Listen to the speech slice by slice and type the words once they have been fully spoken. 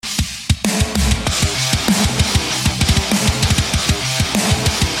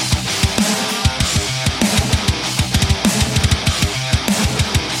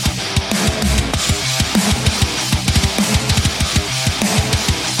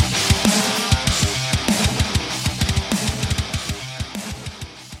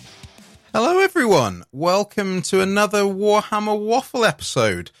welcome to another Warhammer Waffle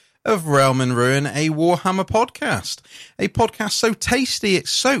episode of Realm and Ruin, a Warhammer podcast. A podcast so tasty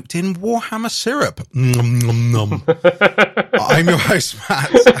it's soaked in Warhammer syrup. Nom, nom, nom. I'm your host,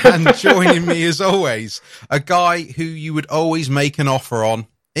 Matt, and joining me as always, a guy who you would always make an offer on.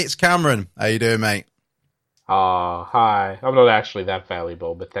 It's Cameron. How you doing, mate? Hi. I'm not actually that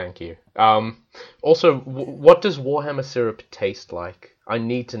valuable, but thank you. Also, what does Warhammer syrup taste like? I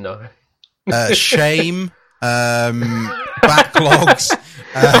need to know. Shame, backlogs.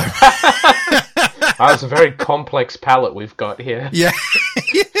 It's a very complex palette we've got here. Yeah.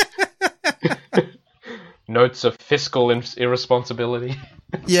 Notes of fiscal irresponsibility.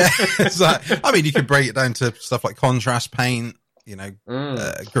 Yeah. I mean, you could break it down to stuff like contrast paint,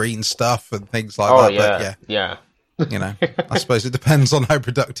 green stuff and things like that. Yeah. But yeah. You know, I suppose it depends on how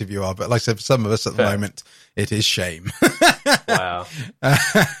productive you are. But like I said, for some of us at the moment, it is shame. Wow.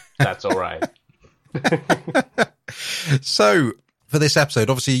 That's all right. So, for this episode,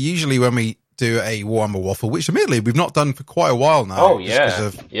 obviously, usually when we do a Warhammer Waffle, which admittedly we've not done for quite a while now. Oh,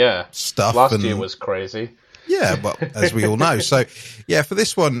 yeah. Stuff. Last year was crazy. Yeah, well, as we all know. So, yeah, for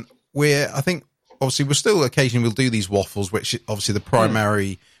this one, obviously, we're still occasionally we'll do these waffles, which obviously the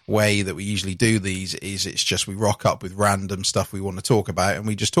primary way that we usually do these is it's just we rock up with random stuff we want to talk about and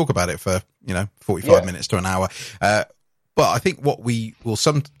we just talk about it for, 45 minutes to an hour. But I think what we will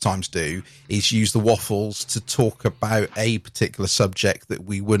sometimes do is use the waffles to talk about a particular subject that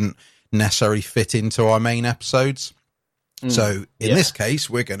we wouldn't necessarily fit into our main episodes. So in this case,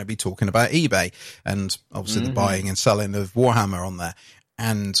 we're going to be talking about eBay and obviously the buying and selling of Warhammer on there.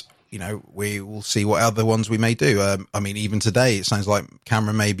 And, we will see what other ones we may do. I mean, even today, it sounds like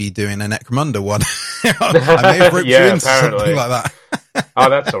Cameron may be doing a Necromunda one. I may have ripped you into something like that. Oh,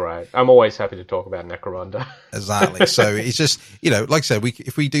 that's all right. I'm always happy to talk about Necromunda. Exactly. So it's just, like I said,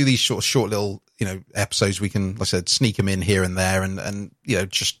 if we do these short little, episodes, we can, like I said, sneak them in here and there and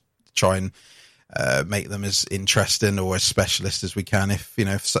just try and make them as interesting or as specialist as we can if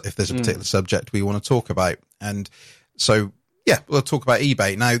there's a particular subject we want to talk about. And so, yeah, we'll talk about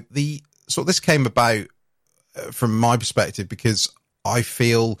eBay. Now, this came about from my perspective because I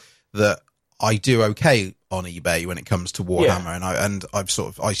feel that I do okay on eBay when it comes to Warhammer, and I've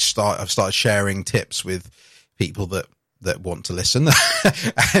started sharing tips with people that want to listen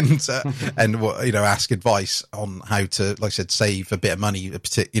and ask advice on how to, like I said, save a bit of money,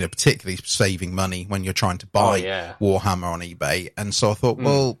 particularly saving money when you're trying to buy Warhammer on eBay. And so I thought,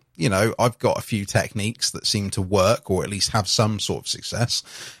 well, I've got a few techniques that seem to work or at least have some sort of success.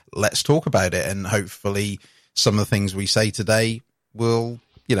 Let's talk about it. And hopefully some of the things we say today will,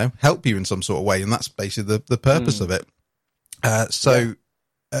 help you in some sort of way. And that's basically the purpose of it.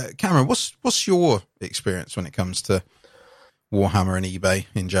 Cameron, what's your experience when it comes to Warhammer and eBay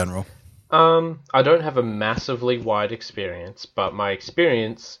in general? I don't have a massively wide experience, but my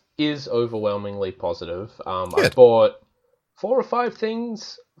experience is overwhelmingly positive. I bought 4 or 5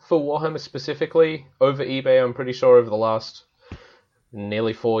 things for Warhammer specifically over eBay, I'm pretty sure, over the last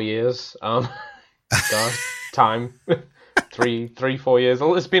nearly 4 years. God, time. 4 years.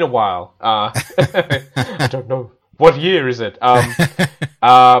 It's been a while. I don't know. What year is it?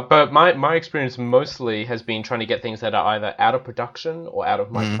 But my experience mostly has been trying to get things that are either out of production or out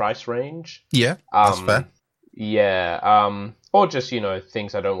of my price range. Yeah, that's fair. Yeah, or just,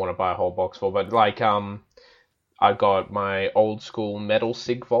 things I don't want to buy a whole box for. But, like, I got my old school metal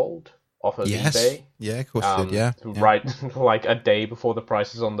Sigvold off of eBay. Yeah, of course you did, yeah. Right, like a day before the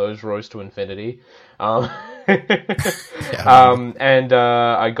prices on those rose to infinity. And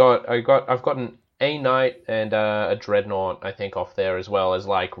I've got an a Knight and a Dreadnought, I think, off there as well as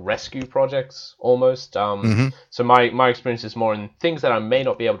like rescue projects almost. So my experience is more in things that I may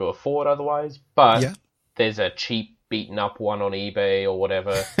not be able to afford otherwise, but there's a cheap beaten up one on eBay or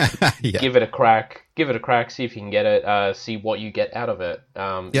whatever. Give it a crack, see if you can get it, see what you get out of it.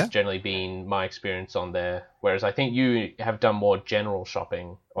 It's generally been my experience on there. Whereas I think you have done more general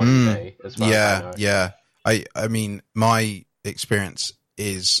shopping on eBay as well. Yeah. I mean, my experience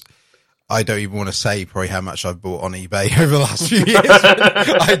is, I don't even want to say probably how much I've bought on eBay over the last few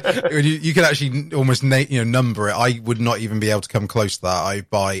years. You can actually almost number it. I would not even be able to come close to that. I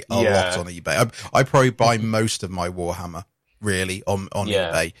buy a lot on eBay. I probably buy most of my Warhammer really on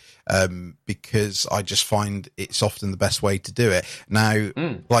eBay, because I just find it's often the best way to do it. Now,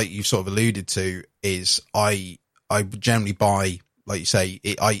 like you sort of alluded to, is I generally buy, like you say,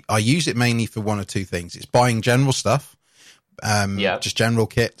 I use it mainly for one or two things. It's buying general stuff, just general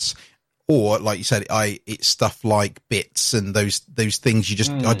kits. Or, like you said, it's stuff like bits and those things.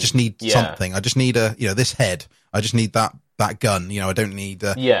 I just need something. I just need this head. I just need that that gun. You know, I don't need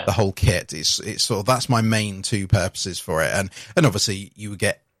the whole kit. It's sort of, that's my main two purposes for it. And obviously you would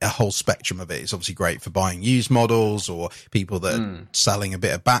get a whole spectrum of it. It's obviously great for buying used models or people that are selling a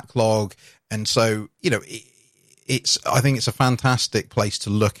bit of backlog. And so, you know, I think it's a fantastic place to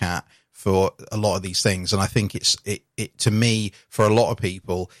look at for a lot of these things. And I think it to me, for a lot of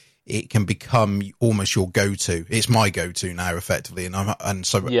people, it can become almost your go-to. It's my go-to now, effectively. And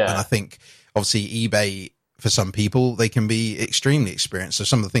I think obviously eBay, for some people, they can be extremely experienced. So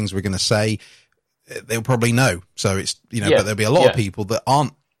some of the things we're going to say, they'll probably know. So it's, you know, but there'll be a lot of people that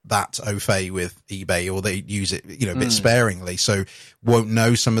aren't that au fait with eBay, or they use it, you know, a bit sparingly. So won't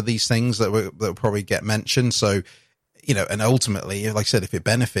know some of these things that will probably get mentioned. So, you know, and ultimately, like I said, if it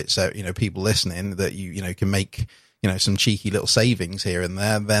benefits, you know, people listening, that you know, can make, you know, some cheeky little savings here and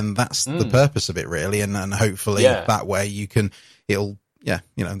there, then that's the purpose of it, really. And hopefully that way it'll, you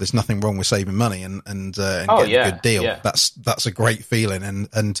know, there's nothing wrong with saving money and getting a good deal. Yeah. That's a great feeling.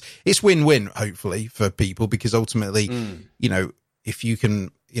 And it's win-win, hopefully, for people, because ultimately, you know, if you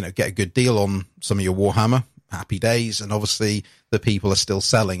can, you know, get a good deal on some of your Warhammer, happy days. And obviously the people are still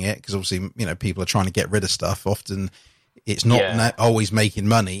selling it, because obviously, you know, people are trying to get rid of stuff. Often it's not always making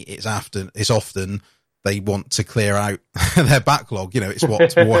money. It's often they want to clear out their backlog. You know, it's what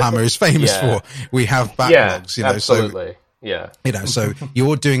Warhammer is famous for. We have backlogs, you know, absolutely. So, you know, so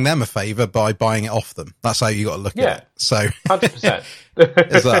you're doing them a favor by buying it off them. That's how you got to look at it. So 100%.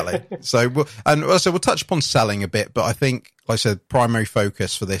 Exactly. So, we'll touch upon selling a bit, but I think, like I said, primary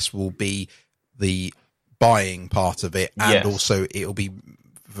focus for this will be the buying part of it. And also it'll be,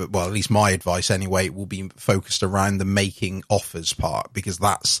 well, at least my advice anyway, will be focused around the making offers part, because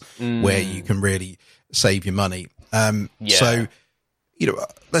that's where you can really save your money. So, you know,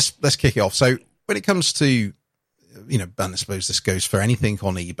 let's kick it off. So when it comes to, you know, and I suppose this goes for anything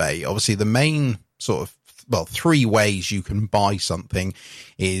on eBay, obviously the main sort of, well, three ways you can buy something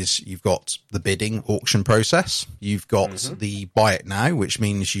is you've got the bidding auction process, you've got the buy it now, which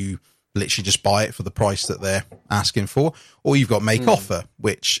means you literally just buy it for the price that they're asking for, or you've got make offer,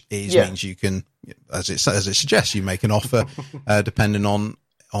 which means you can, as it suggests, you make an offer depending on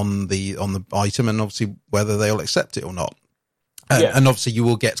the item, and obviously whether they'll accept it or not. And obviously you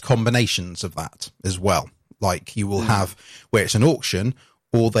will get combinations of that as well. Like you will have where it's an auction,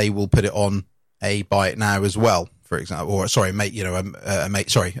 or they will put it on a buy it now as well, for example, or sorry, buy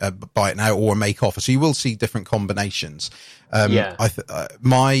it now or a make offer. So you will see different combinations.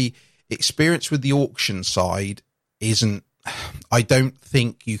 My experience with the auction side I don't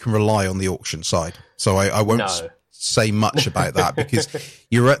think you can rely on the auction side. So I won't say much about that, because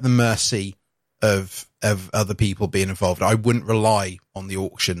you're at the mercy of other people being involved. I wouldn't rely on the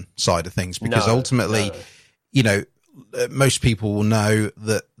auction side of things, because ultimately, you know, most people will know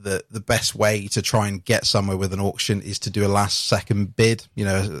that the best way to try and get somewhere with an auction is to do a last second bid, you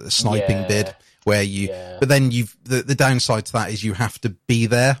know, a sniping bid, where but then the downside to that is you have to be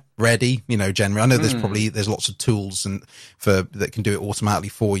there ready, you know, generally. I know there's lots of tools that can do it automatically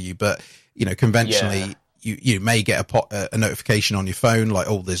for you, but, you know, conventionally, you may get a notification on your phone, like,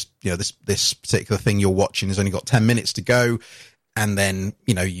 oh, there's, you know, this particular thing you're watching has only got 10 minutes to go. And then,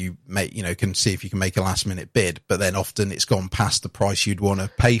 you know, you can see if you can make a last minute bid, but then often it's gone past the price you'd want to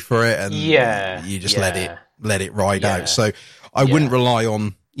pay for it. And you just let it ride out. So I wouldn't rely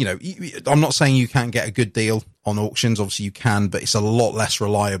on, you know, I'm not saying you can't get a good deal on auctions. Obviously you can, but it's a lot less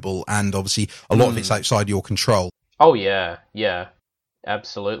reliable. And obviously a lot of it's outside your control. Oh yeah. Yeah,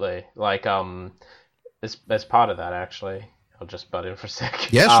 absolutely. Like, as part of that, actually, I'll just butt in for a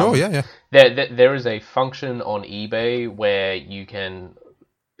sec. Yeah, sure. Yeah. There is a function on eBay where you can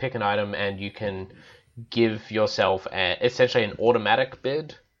pick an item and you can give yourself essentially an automatic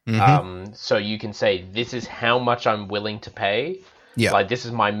bid. So you can say, this is how much I'm willing to pay. Yeah. Like, this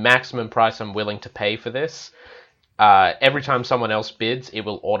is my maximum price I'm willing to pay for this. Every time someone else bids, it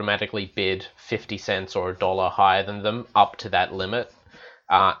will automatically bid 50 cents or $1 higher than them up to that limit.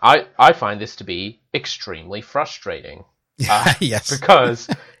 I find this to be extremely frustrating. Yes. Because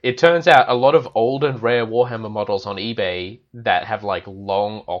it turns out a lot of old and rare Warhammer models on eBay that have like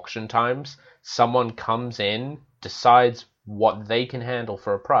long auction times, someone comes in, decides what they can handle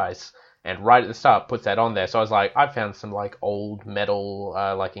for a price, and right at the start puts that on there. So I was like, I found some like old metal,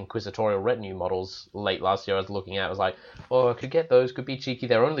 like Inquisitorial Retinue models late last year I was looking at. I was like, oh, I could get those, could be cheeky.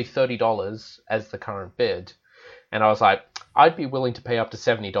 They're only $30 as the current bid. And I was like, I'd be willing to pay up to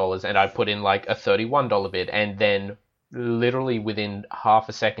 $70, and I put in like a $31 bid, and then literally within half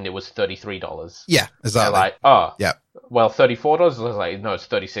a second, it was $33. Yeah, exactly. And like, oh, yeah. Well, $34. I was like, no, it's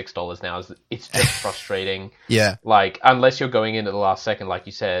 $36 now. It's just frustrating. Yeah. Like, unless you're going in at the last second, like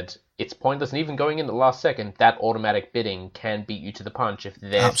you said, it's pointless. And even going in the last second, that automatic bidding can beat you to the punch if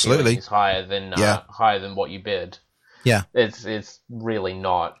their ceiling is higher than what you bid. Yeah, it's really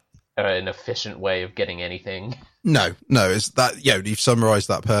not an efficient way of getting anything. No, it's that, you've summarized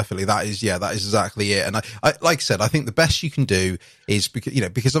that perfectly. That is exactly it. And I like I said, I think the best you can do is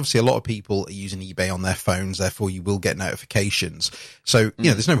because obviously a lot of people are using eBay on their phones, therefore you will get notifications. So,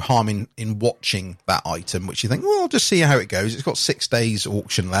 there's no harm in watching that item, which you think, well, I'll just see how it goes. It's got 6 days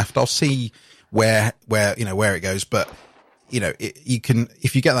auction left. I'll see where it goes. But, you can,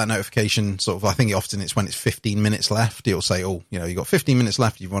 if you get that notification, sort of, I think often it's when it's 15 minutes left, it'll say, you've got 15 minutes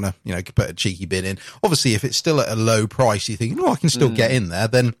left. You want to, put a cheeky bid in. Obviously, if it's still at a low price, you think, I can still get in there,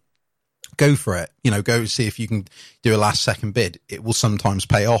 then go for it. Go see if you can do a last second bid. It will sometimes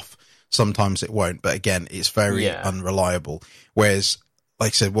pay off. Sometimes it won't. But again, it's very unreliable. Whereas, like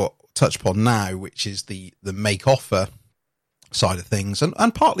I said, what touch upon now, which is the make offer side of things,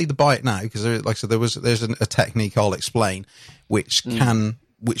 and partly the buy it now, because like I said, there's a technique I'll explain, which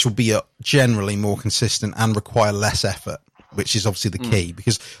will be generally more consistent and require less effort, which is obviously the key.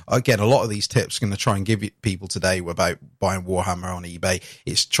 Because again, a lot of these tips I'm going to try and give people today about buying Warhammer on eBay.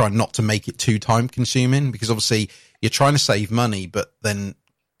 It's trying not to make it too time consuming, because obviously you're trying to save money, but then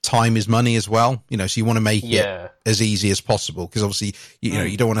time is money as well, so you want to make it as easy as possible, because obviously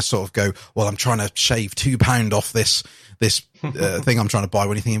you don't want to sort of go, well, I'm trying to shave £2 off this thing I'm trying to buy,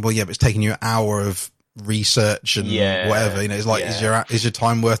 when you're thinking, well, but it's taking you an hour of research and whatever, it's like, is your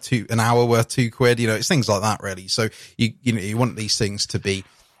time worth an hour worth £2? It's things like that, really. So you want these things to be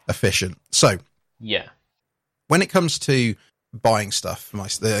efficient. So when it comes to buying stuff,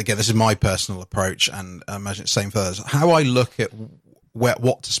 again, this is my personal approach, and I imagine it's the same for others. How I look at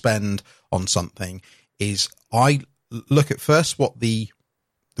what to spend on something is, I look at first what the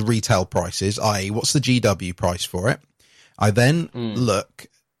retail price is, i.e. what's the GW price for it. I then look,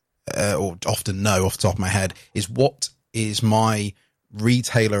 or often know off the top of my head, is what is my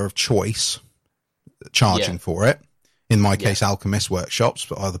retailer of choice charging for it. In my case, Alchemist Workshops,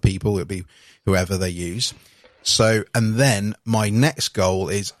 but other people, it'll be whoever they use. So, and then my next goal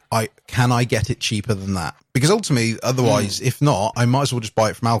is, can I get it cheaper than that? Because ultimately, otherwise, if not, I might as well just buy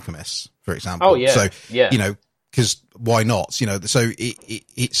it from Alchemist, for example. Oh, yeah. So, because why not? So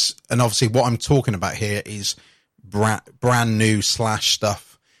it's, and obviously what I'm talking about here is brand new /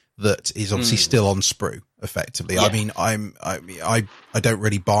 stuff that is obviously still on sprue, effectively. I mean, I don't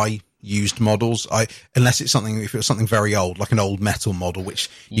really buy used models, unless it's something very old, like an old metal model, which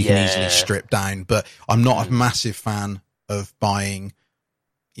you can easily strip down. But I'm not a massive fan of buying,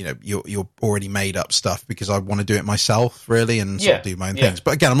 your already made up stuff, because I want to do it myself, really, and sort of do my own things.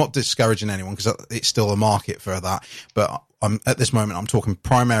 But again, I'm not discouraging anyone, because it's still a market for that. But at this moment, I'm talking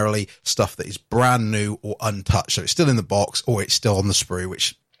primarily stuff that is brand new or untouched. So it's still in the box, or it's still on the sprue,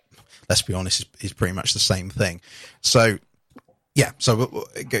 which, let's be honest, is pretty much the same thing. So,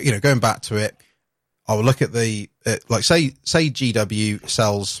 going back to it, I will look at like say GW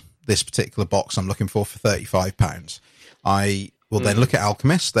sells this particular box I'm looking for £35. I will then look at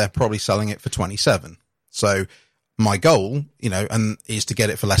Alchemist. They're probably selling it for 27. So my goal, is to get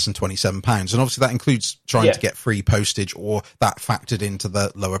it for less than £27. And obviously that includes trying to get free postage, or that factored into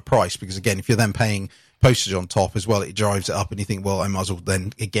the lower price. Because again, if you're then paying postage on top as well, it drives it up, and you think, well, I might as well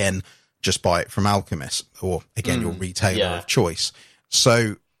then again just buy it from Alchemist, or again, your retailer of choice.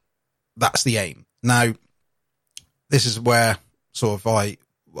 So that's the aim. Now, this is where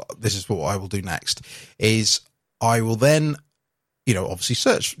this is what I will do next, is I will then, obviously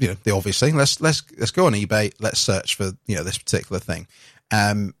search, the obvious thing. Let's go on eBay. Let's search for, this particular thing.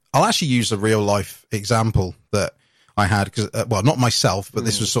 I'll actually use a real life example that I had, because, well, not myself, but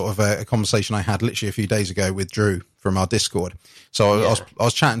this was sort of a conversation I had literally a few days ago with Drew from our Discord. So I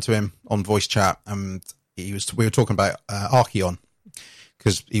was chatting to him on voice chat, and we were talking about Archeon,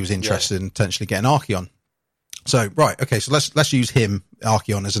 because he was interested in potentially getting Archeon. So, right, okay, so let's use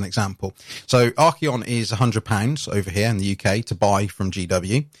Archeon as an example. So Archeon is £100 over here in the UK to buy from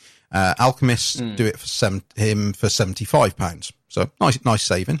GW. Alchemists do it for £75. So nice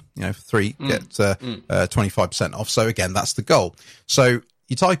saving, for 3, get 25% off. So again, that's the goal. So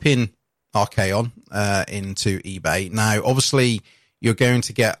you type in Archeon into eBay. Now, obviously, you're going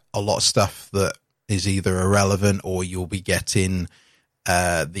to get a lot of stuff that is either irrelevant, or you'll be getting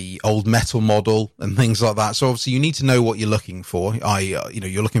the old metal model and things like that. So obviously you need to know what you're looking for.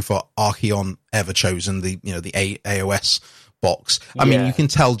 You're looking for Archeon Everchosen, the AOS box. I mean, you can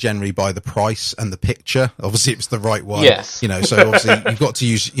tell generally by the price and the picture. Obviously, it's the right one. Yes. So obviously you've got to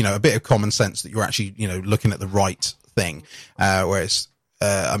use, a bit of common sense that you're actually, looking at the right thing. Whereas,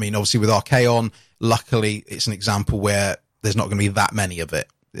 obviously with Archeon, luckily it's an example where there's not going to be that many of it.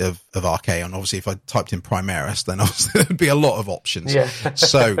 of Archaon. Obviously, if I typed in Primaris, then obviously there'd be a lot of options. Yeah.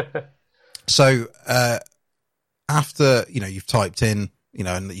 So after, you've typed in,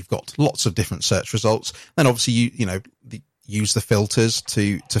 and you've got lots of different search results, then obviously use the filters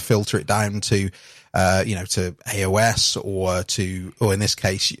to filter it down to, to AOS or in this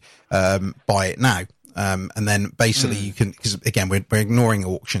case, buy it now. And then basically you can, because again, we're ignoring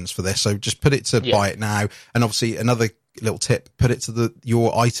auctions for this. So just put it to buy it now. And obviously another little tip, put it to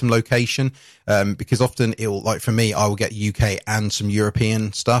your item location. Because often it'll, like for me, I will get UK and some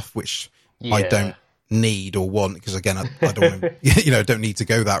European stuff, which I don't need or want, because again, I don't want to, don't need to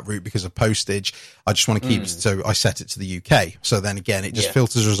go that route because of postage. I just want to keep, so I set it to the UK. So then again, it just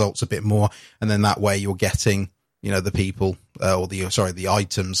filters results a bit more. And then that way you're getting, the people, or the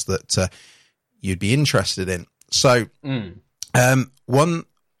items that, you'd be interested in. So, one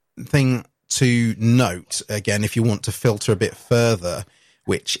thing to note, again, if you want to filter a bit further,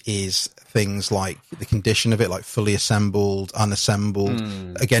 which is things like the condition of it, like fully assembled, unassembled.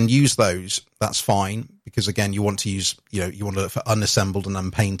 Again, use those. That's fine, because again, you want to use, you want to look for unassembled and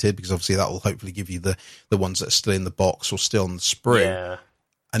unpainted, because obviously that will hopefully give you the ones that are still in the box or still on the sprue. Yeah.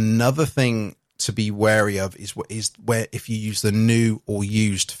 Another thing to be wary of is where if you use the new or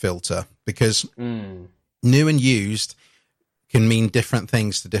used filter, because new and used can mean different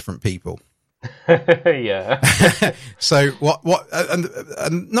things to different people. Yeah. So what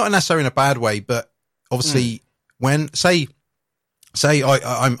and not necessarily in a bad way, but obviously when say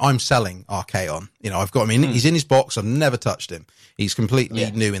I'm selling Archaon, I've got him in, he's in his box, I've never touched him, he's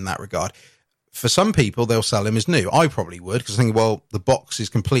completely new in that regard. For some people, they'll sell him as new. I probably would, because I think, well, the box is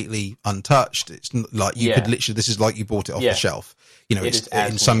completely untouched. It's like you could literally, this is like you bought it off the shelf. It's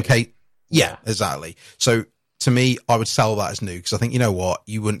in some case. Yeah, exactly. So to me, I would sell that as new, because I think,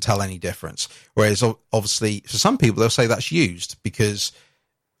 you wouldn't tell any difference. Whereas obviously for some people, they'll say that's used because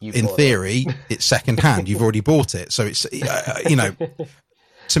in theory, it's second hand. You've already bought it. So it's,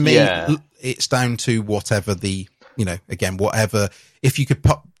 to me, it's down to whatever the, again, whatever, if you could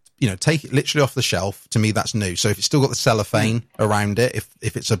put, take it literally off the shelf, to me, that's new. So if it's still got the cellophane around it,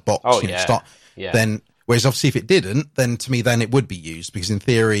 if it's a box, then, whereas obviously if it didn't, then to me, then it would be used, because in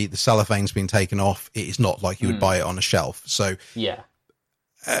theory, the cellophane's been taken off. It is not like you would buy it on a shelf. So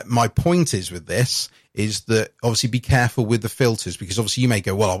my point is with this is that obviously be careful with the filters, because obviously you may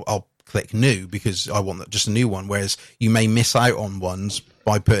go, well, I'll click new because I want just a new one. Whereas you may miss out on ones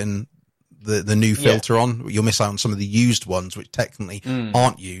by putting the new filter on. You'll miss out on some of the used ones, which technically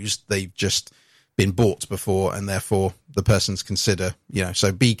aren't used. They've just been bought before, and therefore the person's consider,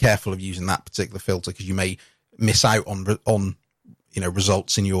 so be careful of using that particular filter, because you may miss out on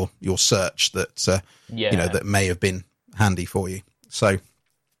results in your search that, that may have been handy for you. So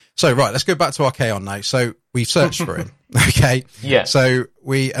right, let's go back to Archaon now. So we've searched for him. Okay. Yeah. So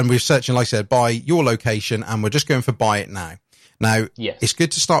we're searching, like I said, by your location, and we're just going for buy it now. Now, it's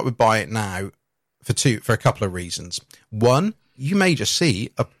good to start with buy it now for a couple of reasons. One, you may just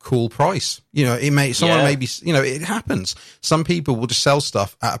see a cool price. It happens. Some people will just sell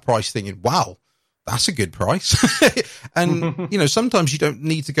stuff at a price thinking, wow, that's a good price. And, sometimes you don't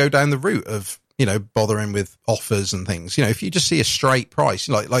need to go down the route of, bothering with offers and things. If you just see a straight price,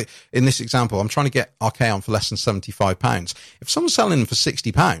 like in this example, I'm trying to get Archaon for less than £75. If someone's selling them for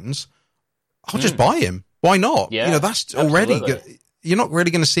 £60, I'll just buy him. Why not? Yeah, that's already good. You're not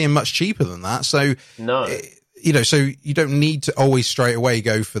really going to see him much cheaper than that. So, no. So you don't need to always straight away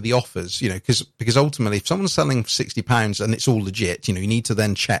go for the offers, because ultimately if someone's selling for £60 and it's all legit, you need to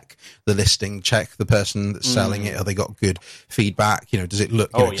then check the listing, check the person that's selling it. Have they got good feedback? Does it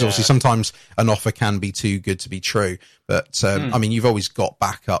look, because obviously sometimes an offer can be too good to be true, but, you've always got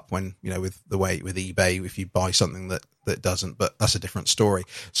backup when, with eBay, if you buy something that doesn't, but that's a different story.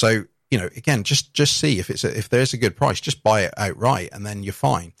 So, again, just see if there's a good price, just buy it outright, and then you're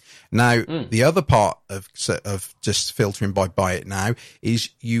fine. Now, the other part of just filtering by buy it now is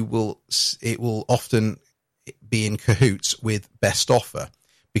it will often be in cahoots with best offer,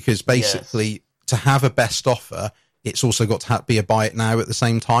 because basically to have a best offer, it's also got to be a buy it now at the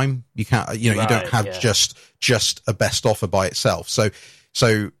same time. You can't, you don't have just a best offer by itself. So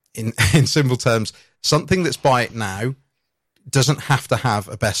in simple terms, something that's buy it now doesn't have to have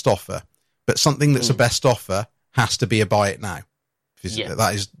a best offer, but something that's a best offer has to be a buy it now.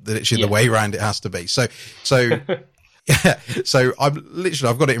 That is literally the way around it has to be. So So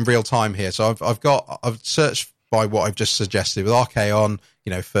I've got it in real time here. So I've searched by what I've just suggested with Archaon,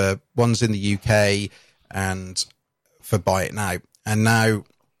 for ones in the UK and for buy it now. And now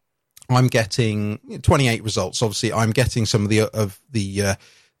I'm getting 28 results. Obviously I'm getting some of the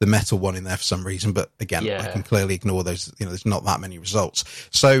the metal one in there for some reason. But again, I can clearly ignore those. There's not that many results.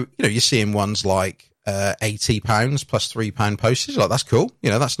 So, you're seeing ones like £80 plus £3 postage. Like, that's cool.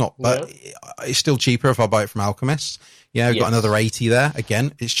 That's not, but it's still cheaper if I buy it from Alchemists. I've got another 80 there.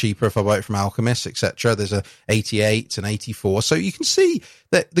 Again, it's cheaper if I buy it from Alchemists, etc. There's a 88 and 84. So you can see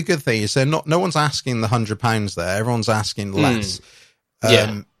that the good thing is no one's asking the £100 there. Everyone's asking less.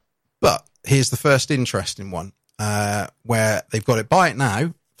 But here's the first interesting one, where they've got it buy it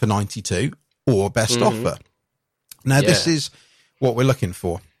now for 92 or best offer. Now, this is what we're looking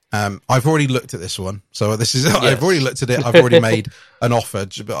for. I've already looked at this one. So I've already looked at it. I've already made an offer.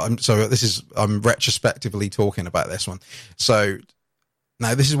 I'm retrospectively talking about this one. So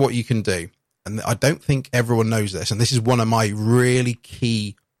now this is what you can do. And I don't think everyone knows this. And this is one of my really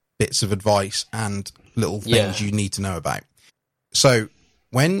key bits of advice and little things you need to know about. So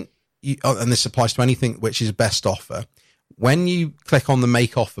when you, and this applies to anything which is best offer, when you click on the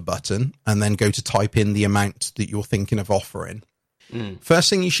make offer button and then go to type in the amount that you're thinking of offering, first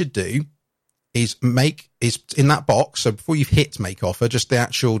thing you should do is in that box. So before you've hit make offer, just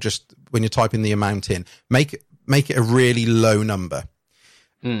when you're typing the amount in, make it a really low number.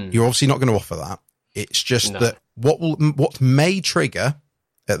 You're obviously not going to offer that. It's just that what may trigger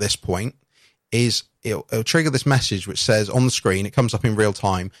at this point is it'll trigger this message which says on the screen, it comes up in real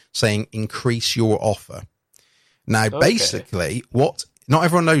time saying increase your offer. Now, basically, not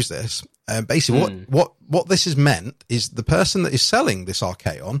everyone knows this. Basically, what this has meant is the person that is selling this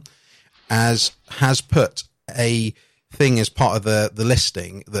Archaon has put a thing as part of the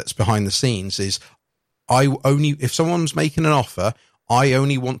listing that's behind the scenes is if someone's making an offer, I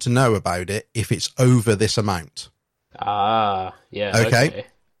only want to know about it if it's over this amount. Okay.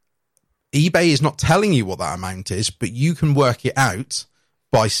 eBay is not telling you what that amount is, but you can work it out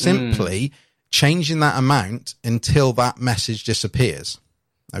by simply changing that amount until that message disappears.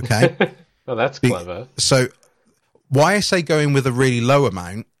 Okay. Well, that's clever. So why I say going with a really low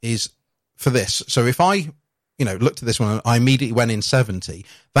amount is for this. So if I, looked at this one, and I immediately went in 70,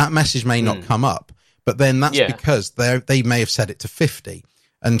 that message may not come up, but then that's because they may have set it to 50.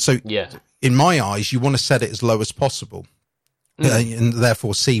 And so in my eyes, you want to set it as low as possible. And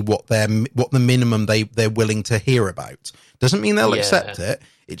therefore see what the minimum they're willing to hear about. Doesn't mean they'll accept it.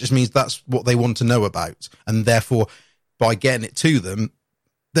 It just means that's what they want to know about. And therefore, by getting it to them,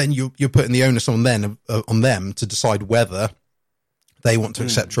 then you're putting the onus on them to decide whether they want to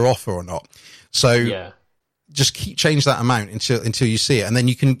accept your offer or not. So just change that amount until you see it. And then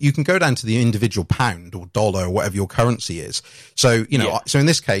you can go down to the individual pound or dollar or whatever your currency is. So, so in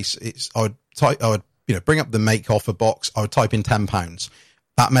this case, I would bring up the make offer box. I would type in £10.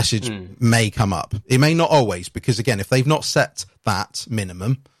 That message may come up. It may not always, because again, if they've not set that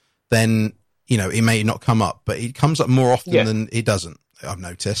minimum, then, it may not come up, but it comes up more often than it doesn't, I've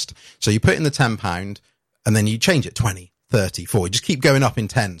noticed. So you put in the £10 and then you change it 20, 30, 40, just keep going up in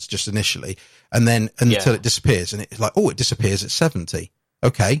tens just initially. And then until it disappears, and it's like, it disappears at 70.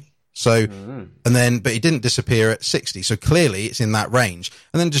 Okay. So, but it didn't disappear at 60. So clearly it's in that range,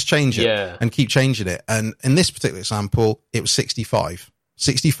 and then just change it and keep changing it. And in this particular example, it was 65.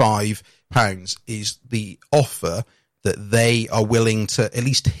 £65 is the offer that they are willing to at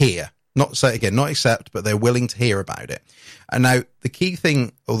least hear. Not accept, but they're willing to hear about it. And now the key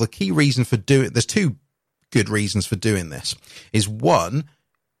thing, or the key reason for there's two good reasons for doing this. Is one,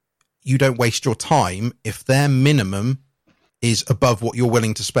 you don't waste your time if their minimum is above what you're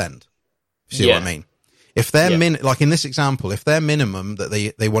willing to spend. See what I mean? If their like in this example, if their minimum that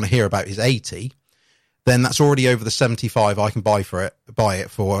they want to hear about is 80, then that's already over the 75 I can buy it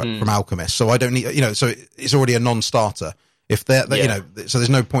for from Alchemist. So I don't need, so it's already a non-starter. If they're, so there's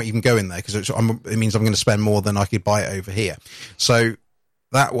no point even going there, because it means I'm going to spend more than I could buy it over here. So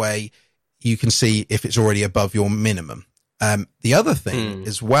that way you can see if it's already above your minimum. The other thing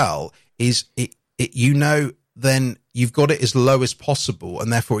as well is then you've got it as low as possible,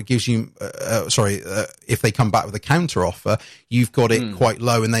 and therefore it gives you, if they come back with a counter offer, you've got it quite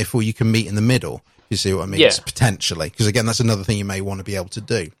low, and therefore you can meet in the middle. You see what I mean? Potentially. Because again, that's another thing you may want to be able to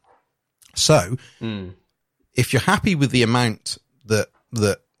do. So if you're happy with the amount that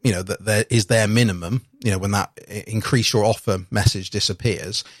there is their minimum, when that increase your offer message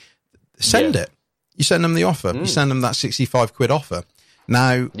disappears, send it. You send them the offer. You send them that 65 quid offer.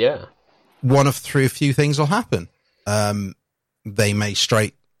 Now, one of a few things will happen. They may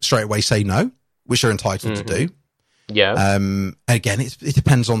straight away say no, which they're entitled to do. Again, it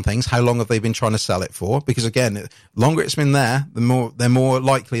depends on things. How long have they been trying to sell it for? Because again, the longer it's been there, they're more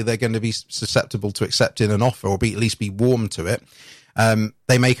likely they're going to be susceptible to accepting an offer, or at least be warm to it.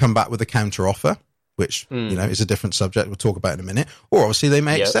 They may come back with a counter offer, which, is a different subject we'll talk about in a minute, or obviously they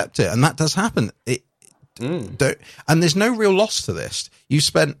may accept it. And that does happen. And there's no real loss to this. You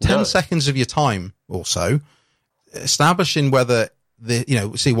spent 10 seconds of your time or so establishing whether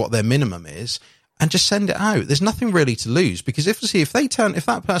see what their minimum is, and just send it out. There's nothing really to lose, because if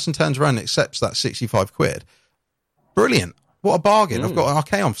that person turns around and accepts that 65 quid, brilliant. What a bargain. I've got an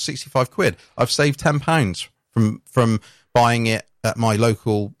Archaon for 65 quid. I've saved £10 from buying it at my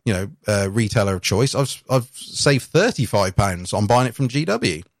local, retailer of choice. I've saved £35 on buying it from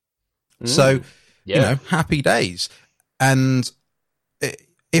GW. So, happy days. And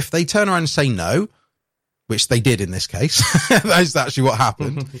if they turn around and say no, which they did in this case, that's actually what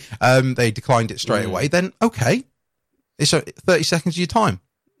happened. They declined it straight away. Then, okay, it's 30 seconds of your time,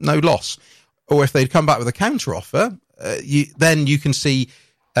 no loss. Or if they'd come back with a counter offer, then you can see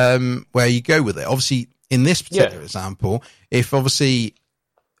where you go with it. Obviously, in this particular example, if obviously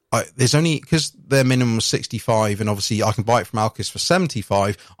there's only, because their minimum was 65, and obviously I can buy it from Alkis for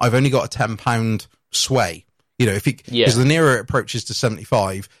 75, I've only got a £10 sway. Because the nearer it approaches to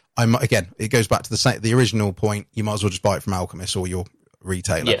 75, again, it goes back to the original point. You might as well just buy it from Alchemist or your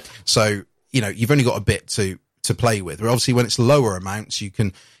retailer. Yeah. So, you've only got a bit to play with. But obviously, when it's lower amounts, you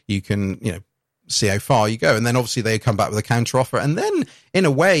can see how far you go. And then obviously they come back with a counter offer. And then in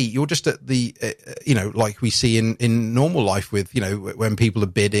a way, you're just at the, like we see in normal life with, when people are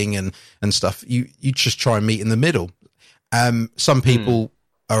bidding and stuff, you just try and meet in the middle. Some people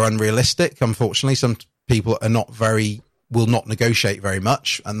are unrealistic. Unfortunately, some people will not negotiate very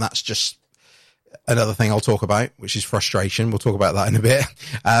much. And that's just another thing I'll talk about, which is frustration. We'll talk about that in a bit.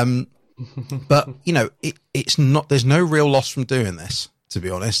 But it's not, there's no real loss from doing this, to be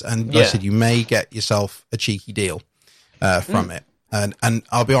honest. And like I said, you may get yourself a cheeky deal from it. And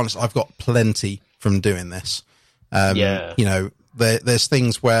I'll be honest, I've got plenty from doing this. There's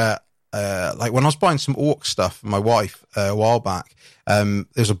things where, like when I was buying some orc stuff for my wife a while back, there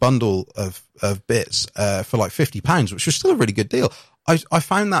was a bundle of bits for like £50, which was still a really good deal. I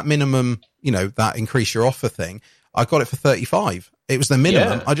found that minimum, that increase your offer thing. I got it for 35. It was the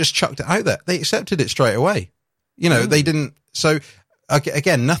minimum. Yeah. I just chucked it out there. They accepted it straight away. They didn't. So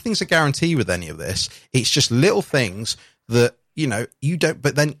again, nothing's a guarantee with any of this. It's just little things that, you don't,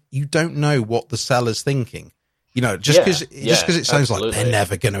 but then you don't know what the seller's thinking. Just because it sounds like they're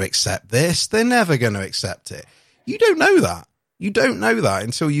never going to accept this, they're never going to accept it. You don't know that. You don't know that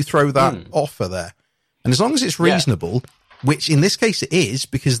until you throw that offer there. And as long as it's reasonable, which in this case it is,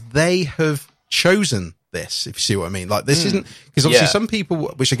 because they have chosen this, if you see what I mean. Like, this isn't, because obviously some people,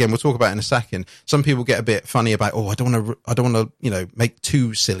 which again we'll talk about in a second, some people get a bit funny about, I don't want to make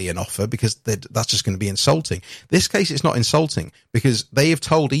too silly an offer, because that's just going to be insulting. This case, it's not insulting, because they have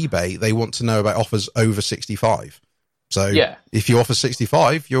told eBay they want to know about offers over 65. So if you offer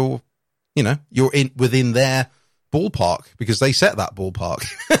 65, you're within their ballpark, because they set that ballpark.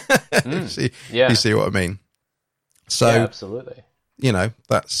 You see what I mean? So absolutely.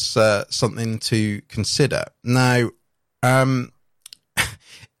 That's something to consider. Now, one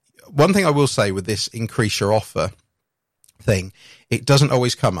thing I will say with this increase your offer thing, it doesn't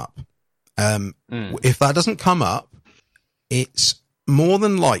always come up. If that doesn't come up, it's more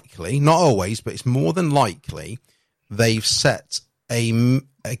than likely, not always, but it's more than likely they've set a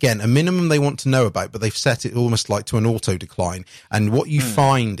minimum they want to know about, but they've set it almost like to an auto decline. And what you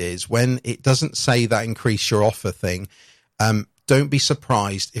find is, when it doesn't say that increase your offer thing, don't be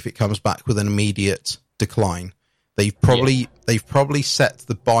surprised if it comes back with an immediate decline. They've probably set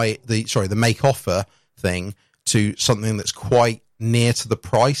the make offer thing to something that's quite near to the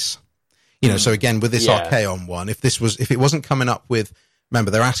price. So again, with this Archaon one, if it wasn't coming up with,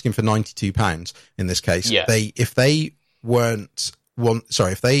 remember, they're asking for £92 in this case. Yeah. If they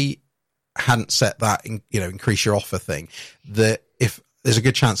hadn't set that, increase your offer thing, if there's a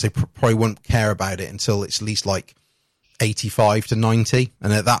good chance they probably wouldn't care about it until it's at least like 85 to 90,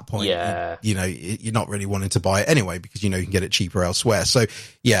 and at that point you're not really wanting to buy it anyway, because you can get it cheaper elsewhere. So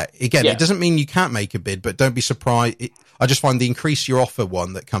it doesn't mean you can't make a bid, but don't be surprised. I just find the increase your offer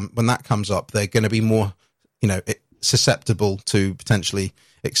one when that comes up, they're going to be more susceptible to potentially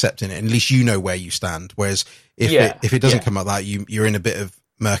accepting it, and at least you know where you stand. Whereas if it doesn't come up that, you're in a bit of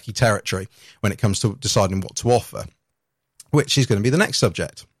murky territory when it comes to deciding what to offer, which is going to be the next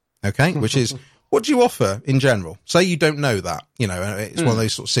subject, which is, what do you offer in general? Say you don't know that, it's one of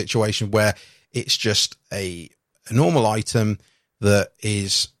those sort of situations where it's just a normal item that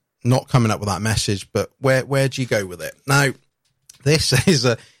is not coming up with that message, but where do you go with it? Now, this is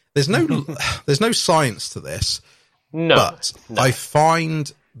there's no science to this, but I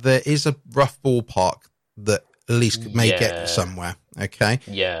find there is a rough ballpark that at least may get you somewhere. Okay.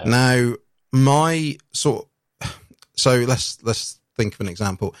 Yeah. Now, my sort. So let's think of an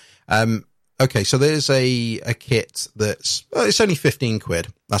example. Okay, so there's a kit that's it's only £15.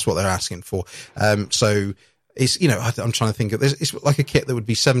 That's what they're asking for. So it's I'm trying to think of it's like a kit that would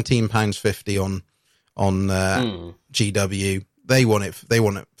be £17.50 on GW. They want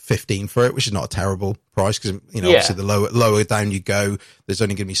it 15 for it, which is not a terrible price because obviously the lower down you go, there's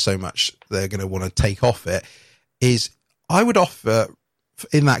only going to be so much they're going to want to take off it. I would offer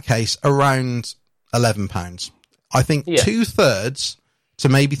in that case around £11. I think 2/3 to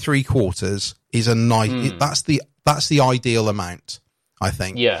maybe 3/4 is a nice. That's the ideal amount. I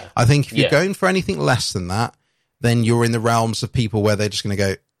think. Yeah. I think if you're going for anything less than that, then you're in the realms of people where they're just going to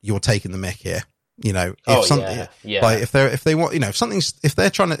go, "You're taking the mick here." Like if they want,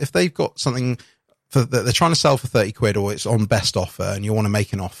 if they've got something that they're trying to sell for £30 or it's on best offer and you want to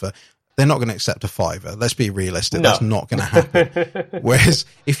make an offer, they're not going to accept a £5. Let's be realistic. No. That's not going to happen. Whereas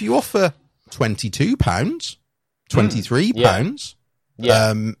if you offer £22, £23,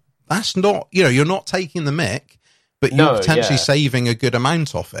 that's not, you're not taking the mick, but you're potentially saving a good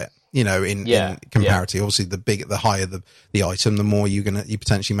amount off it. In comparative, obviously the higher the item, the more you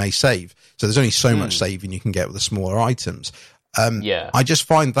potentially may save. So there's only so much saving you can get with the smaller items. I just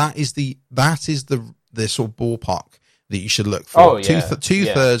find that is the sort of ballpark that you should look for.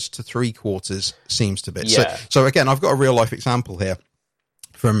 2/3 to 3/4 seems to be. So again, I've got a real life example here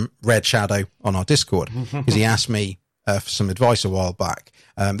from Red Shadow on our Discord because he asked me for some advice a while back.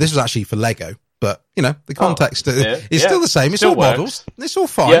 This was actually for Lego. But, the context is still the same. It's still all works. Models. It's all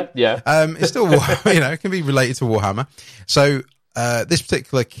fine. It's still, it can be related to Warhammer. So, this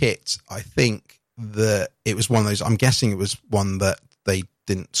particular kit, I think that it was one of those, I'm guessing it was one that they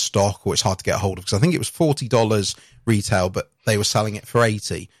didn't stock or it's hard to get a hold of because I think it was $40 retail, but they were selling it for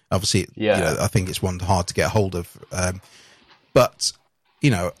 80. Obviously, I think it's one hard to get a hold of. But,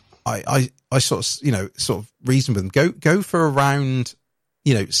 I sort of reasoned with them. Go for around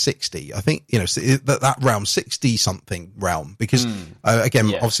 60. I think, that realm, 60 something realm, because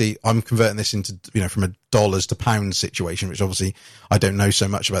obviously I'm converting this into, from a dollars to pounds situation, which obviously I don't know so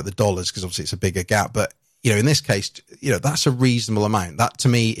much about the dollars because obviously it's a bigger gap. But, in this case, that's a reasonable amount. That to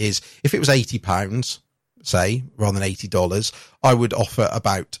me is, if it was £80, say, rather than $80, I would offer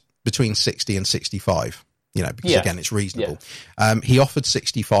about between 60 and 65, because again, it's reasonable. He offered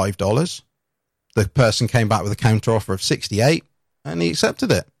 $65. The person came back with a counter offer of 68. And he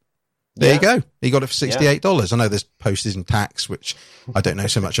accepted it. There you go. He got it for $68. I know there's postage and tax, which I don't know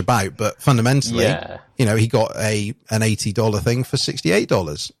so much about, but fundamentally, he got an $80 thing for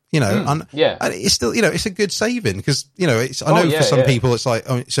 $68. And it's still, it's a good saving because, I know for some people it's like,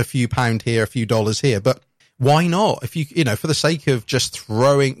 it's a few pound here, a few dollars here, but why not? If you, for the sake of just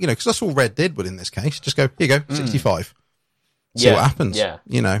throwing, because that's all Red did, but in this case, just go, here you go, 65. See what happens.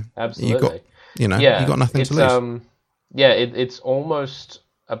 Absolutely. You got nothing to lose. It's almost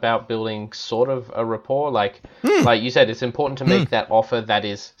about building sort of a rapport. Like you said, it's important to make that offer that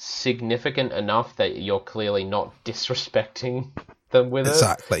is significant enough that you're clearly not disrespecting them with it.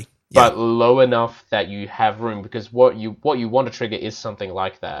 Exactly. But low enough that you have room, because what you want to trigger is something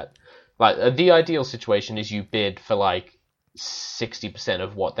like that. Like the ideal situation is you bid for like 60%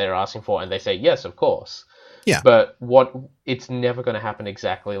 of what they're asking for, and they say yes, of course. Yeah. But it's never going to happen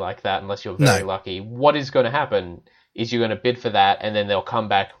exactly like that unless you're very lucky. What is going to happen is you're going to bid for that, and then they'll come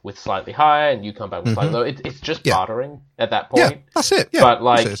back with slightly higher, and you come back with slightly lower. It's just bartering at that point. Yeah, that's it.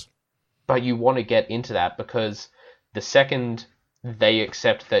 Yeah, but you want to get into that because the second they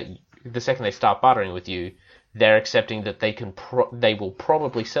start bartering with you, they're accepting that they will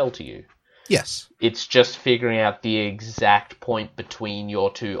probably sell to you. Yes. It's just figuring out the exact point between your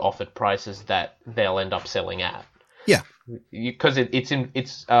two offered prices that they'll end up selling at. Yeah. Because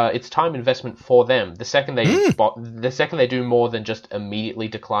it's time investment for them. The second they do more than just immediately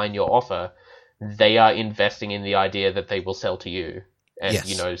decline your offer, they are investing in the idea that they will sell to you, and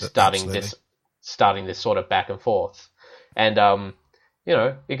starting this sort of back and forth, and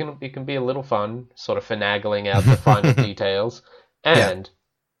it can be a little fun, sort of finagling out the finer details, and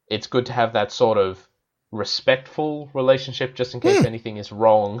it's good to have that sort of respectful relationship just in case anything is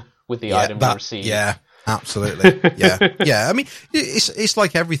wrong with the item you receive. Yeah. Absolutely. Yeah. I mean, it's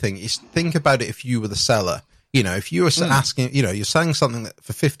like everything. Think about it if you were the seller. If you were asking, you're selling something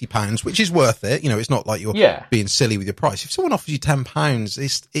for £50, which is worth it. It's not like you're being silly with your price. If someone offers you £10,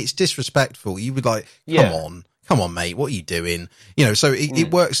 it's disrespectful. You would like, come on, mate, what are you doing? So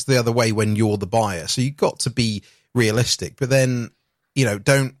it works the other way when you're the buyer. So you've got to be realistic, but then, but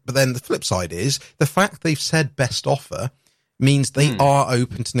then the flip side is the fact they've said best offer means they are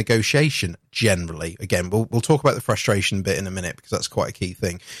open to negotiation generally. Again, we'll talk about the frustration bit in a minute because that's quite a key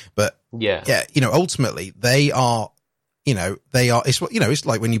thing. But yeah, ultimately they are, it's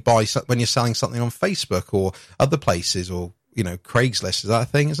like when you're selling something on Facebook or other places, or Craigslist, is that a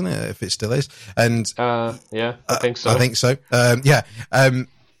thing, isn't it? If it still is. And I think so. I think so.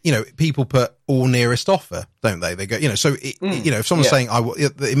 People put all nearest offer, don't they? They go, so if someone's saying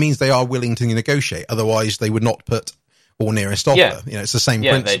it means they are willing to negotiate. Otherwise they would not put all nearest offer. Yeah. It's the same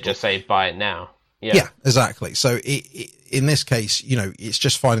principle. They just say buy it now. Yeah, exactly. So in this case, it's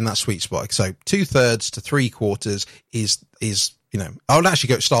just finding that sweet spot. So 2/3 to 3/4 is I would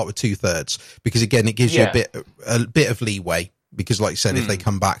actually start with 2/3 because again, it gives you a bit of leeway because, like you said, if they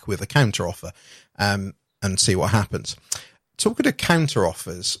come back with a counter offer, and see what happens. Talking to counter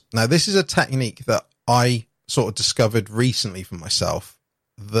offers, now this is a technique that I sort of discovered recently for myself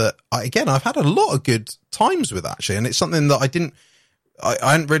that I've had a lot of good times with actually, and it's something that I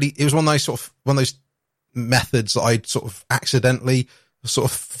hadn't really. It was one of those methods that I'd sort of accidentally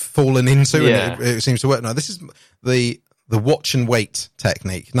sort of fallen into, and it seems to work. Now this is the watch and wait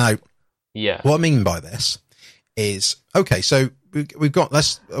technique. Now, what I mean by this is so we've got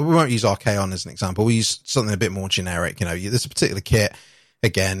we won't use Archaon as an example. We use something a bit more generic. There's a particular kit.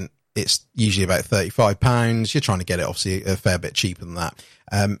 Again, it's usually about £35. You're trying to get it obviously a fair bit cheaper than that.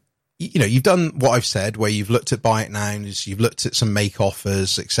 You've done what I've said, where you've looked at buy it nows, you've looked at some make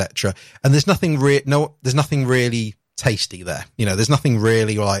offers, etc. And there's nothing really tasty there. There's nothing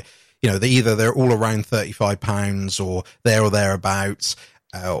really like, they're all around £35 or there or thereabouts.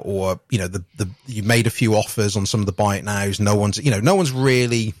 Or you made a few offers on some of the buy it nows. No one's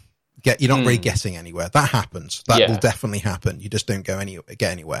really you're not really getting anywhere. That happens. That will definitely happen. You just don't get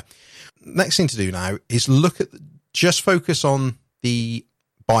anywhere. Next thing to do now is just focus on the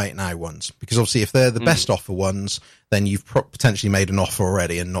buy it now ones, because obviously if they're the best offer ones, then you've potentially made an offer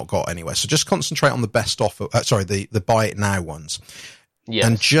already and not got anywhere. So just concentrate on the best offer. The buy it now ones,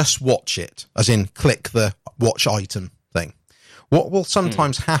 and just watch it, as in click the watch item thing. What will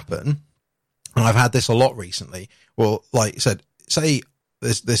sometimes happen, and I've had this a lot recently, well, like I said, say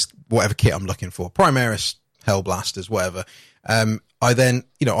there's this whatever kit I'm looking for, Primaris, Hellblasters, whatever. I then,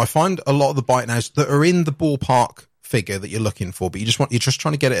 I find a lot of the buy it nows that are in the ballpark figure that you're looking for, but you're just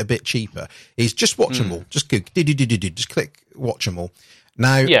trying to get it a bit cheaper, is just watch them all. Just go, just click watch them all.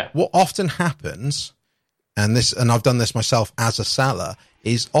 Now, what often happens, and I've done this myself as a seller,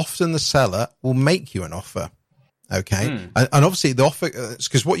 is often the seller will make you an offer. Okay. And obviously the offer,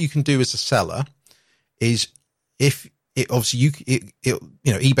 because what you can do as a seller is eBay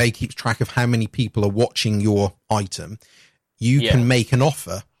keeps track of how many people are watching your item. You can make an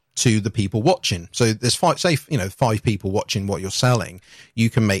offer to the people watching. So there's 5 people watching what you're selling. You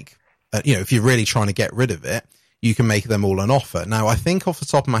can make, if you're really trying to get rid of it, you can make them all an offer. Now, I think off the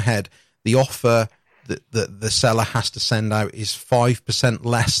top of my head, the offer that the seller has to send out is 5%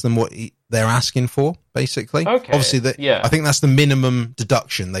 less than what they're asking for, basically. Okay. Obviously, I think that's the minimum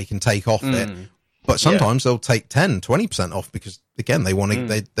deduction they can take off it. But sometimes they'll take 10, 20% off because, again, they want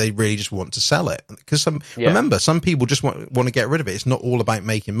to, they really just want to sell it. Because remember, some people just want to get rid of it. It's not all about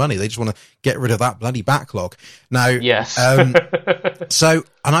making money. They just want to get rid of that bloody backlog. Now, and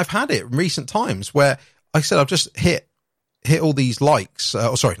I've had it in recent times where, like I said, I've just hit all these watches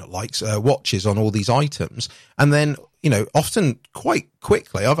on all these items. And then, often quite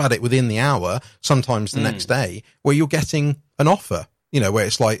quickly, I've had it within the hour, sometimes the next day, where you're getting an offer, where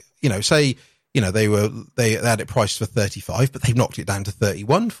it's like, say, they had it priced for 35, but they've knocked it down to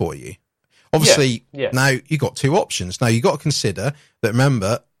 31 for you. Obviously, now you've got two options. Now you've got to consider that,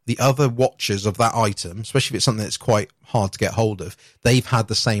 remember, the other watchers of that item, especially if it's something that's quite hard to get hold of, they've had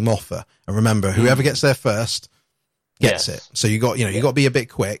the same offer. And remember, whoever gets there first gets it. So you got to be a bit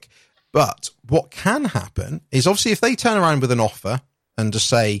quick. But what can happen is, obviously, if they turn around with an offer and just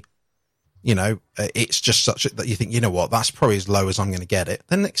say, it's just such that you think, that's probably as low as I'm going to get it,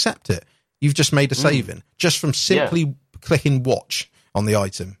 then accept it. You've just made a saving just from simply clicking watch on the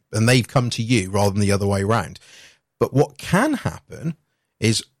item, and they've come to you rather than the other way around. But what can happen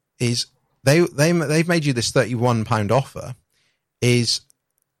is they've made you this £31 offer. Is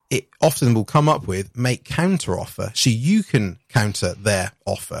it often will come up with make counter offer, so you can counter their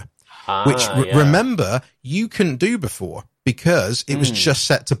offer, which remember you couldn't do before because it was just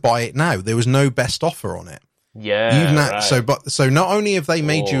set to buy it now. There was no best offer on it. Right. So not only have they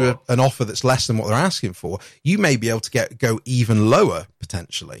made you an offer that's less than what they're asking for, you may be able to go even lower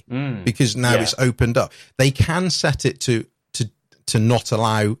potentially because now it's opened up. They can set it to not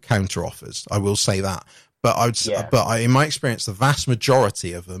allow counter offers. I will say that, but in my experience, the vast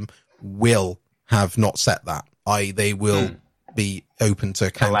majority of them will have not set that. They will be open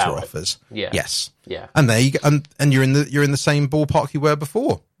to counter offers. Yeah. Yes. Yeah. And there you go. And you're in the same ballpark you were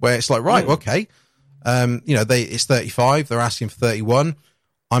before, where it's like, right, okay, it's 35. They're asking for 31.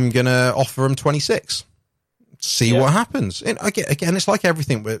 I'm gonna offer them 26. See what happens. And again, it's like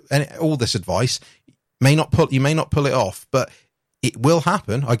everything with all this advice. You may not pull it off, but it will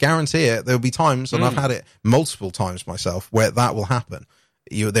happen. I guarantee it. There'll be times, and I've had it multiple times myself, where that will happen.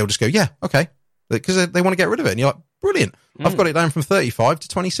 They'll just go, yeah, okay, because they want to get rid of it, and you're like, brilliant. I've got it down from £35 to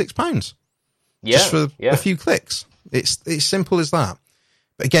 £26. Just for a few clicks. It's simple as that.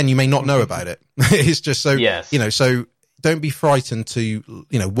 But again, you may not know about it. It's just so so don't be frightened to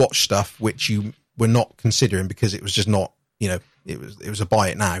watch stuff which you were not considering because it was just not it was a buy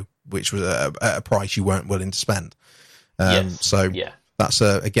it now, which was at a price you weren't willing to spend. That's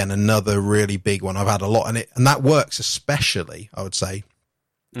again another really big one. I've had a lot in it, and that works especially, I would say,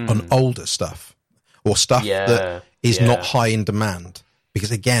 on older stuff or stuff that is not high in demand.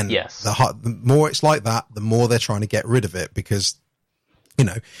 Because again, the more it's like that, the more they're trying to get rid of it. Because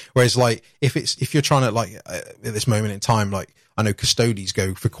whereas like if you're trying to at this moment in time, like I know Custodies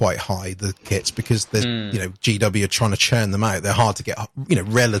go for quite high the kits because there's GW are trying to churn them out. They're hard to get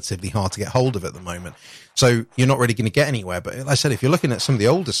relatively hard to get hold of at the moment. So you're not really going to get anywhere. But like I said, if you're looking at some of the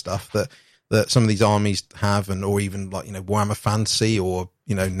older stuff that some of these armies have, or even like Warhammer Fantasy or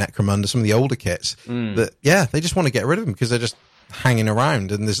Necromunda, some of the older kits that they just want to get rid of them because they're just hanging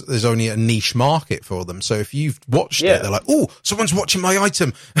around, and there's only a niche market for them. So if you've watched it, they're like, oh, someone's watching my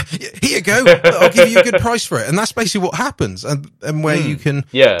item. Here you go. I'll give you a good price for it. And that's basically what happens. And where you can,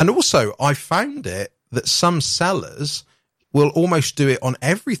 and also I found it that some sellers will almost do it on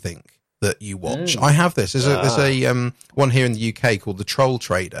everything that you watch. I have this. There's a one here in the UK called the Troll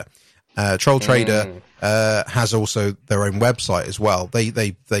Trader. Troll Trader has also their own website as well.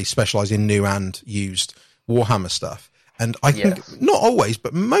 They specialize in new and used Warhammer stuff. And I think, not always,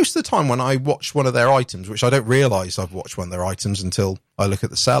 but most of the time when I watch one of their items, which I don't realise I've watched one of their items until I look at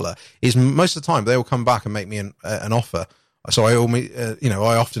the seller, is most of the time they will come back and make me an offer. So I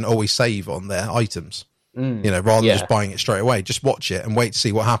often always save on their items, rather than just buying it straight away. Just watch it and wait to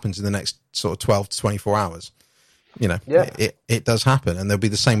see what happens in the next sort of 12 to 24 hours. It does happen. And there'll be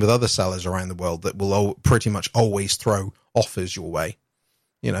the same with other sellers around the world that will pretty much always throw offers your way.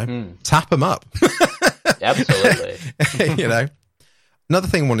 Tap them up. Absolutely. Another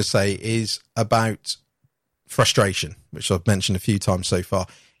thing I want to say is about frustration, which I've mentioned a few times so far.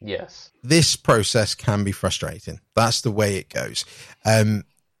 Yes. This process can be frustrating. That's the way it goes. And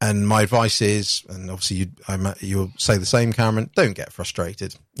my advice is, and obviously you'll say the same, Cameron, don't get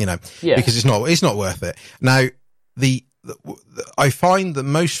frustrated, because it's not worth it. Now, I find the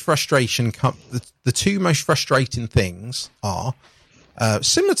most frustration, the two most frustrating things are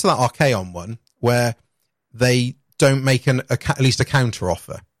similar to that Archaon one, where they don't make at least a counter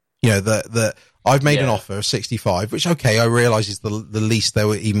offer. That I've made an offer of 65, which I realise is the least they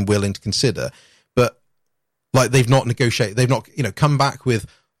were even willing to consider. But like they've not negotiated, they've not come back with,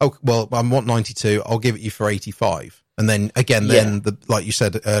 oh well, I want 92, I'll give it you for 85, and then again, like you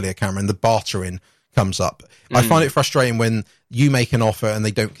said earlier, Cameron, the bartering comes up. I find it frustrating when you make an offer and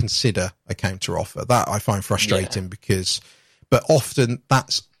they don't consider a counter offer. That I find frustrating but often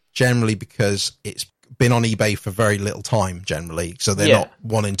that's generally because it's been on eBay for very little time generally, so they're not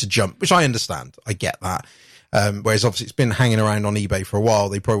wanting to jump, which I understand. I get that. Whereas obviously it's been hanging around on eBay for a while,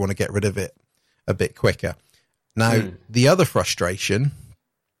 they probably want to get rid of it a bit quicker. Now, the other frustration,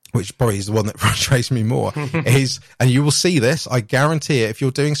 which probably is the one that frustrates me more, is, and you will see this, I guarantee it, if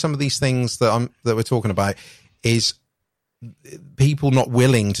you're doing some of these things that we're talking about, is people not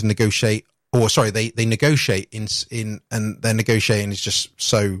willing to negotiate, or sorry, they negotiate in and their negotiating is just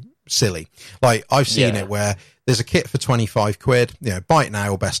so silly. Like I've seen it where there's a kit for 25 quid, buy it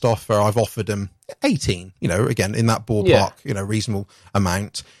now or best offer. I've offered them 18, again in that ballpark, reasonable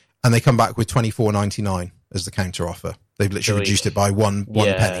amount, and they come back with 24.99 as the counter offer. They've literally reduced it by one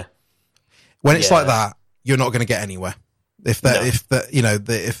penny. When it's like that, you're not going to get anywhere. Because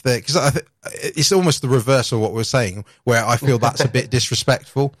it's almost the reverse of what we're saying, where I feel that's a bit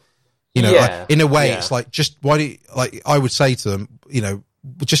disrespectful. In a way, it's like, just why do you, like, I would say to them,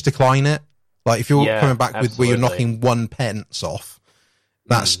 just decline it. Like if you're coming back with where you're knocking 1 pence off,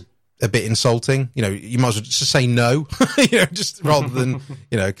 that's a bit insulting. You might as well just say no, just rather than,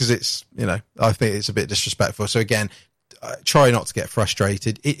 because it's, I think it's a bit disrespectful. So again, try not to get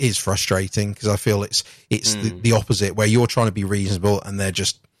frustrated. It is frustrating because I feel it's the opposite, where you're trying to be reasonable and they're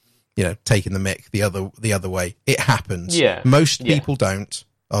just, taking the mick the other way. It happens. Yeah. Most people don't.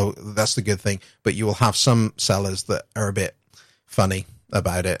 Oh, that's the good thing. But you will have some sellers that are a bit funny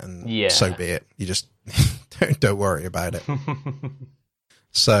about it, and so be it. You just don't worry about it.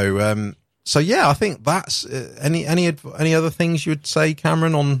 So yeah, I think that's any other things you would say,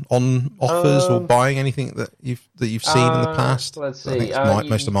 Cameron, on offers or buying anything that you've seen in the past? Let's see. I think it's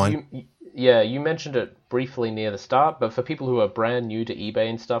most of mine. You mentioned it briefly near the start, but for people who are brand new to eBay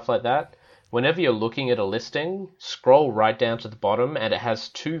and stuff like that, whenever you're looking at a listing, scroll right down to the bottom, and it has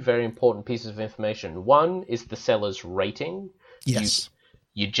two very important pieces of information. One is the seller's rating. Yes.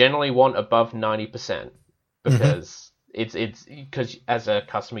 You generally want above 90% because it's because as a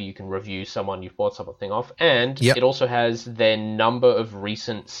customer you can review someone you've bought something off, and it also has their number of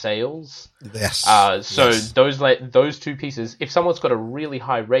recent sales. Yes. Those two pieces, if someone's got a really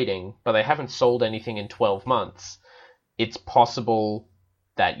high rating but they haven't sold anything in 12 months, it's possible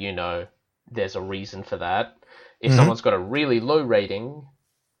that there's a reason for that. If someone's got a really low rating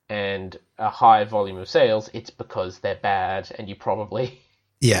and a high volume of sales, it's because they're bad and you probably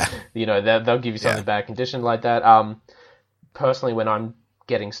they'll give you something in bad condition like that. Personally, when I'm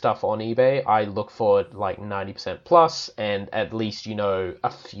getting stuff on eBay, I look for like 90% plus and at least, a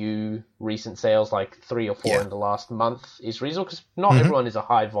few recent sales, like 3 or 4 in the last month is reasonable, because not everyone is a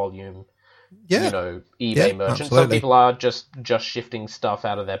high volume, eBay merchant. Absolutely. Some people are just shifting stuff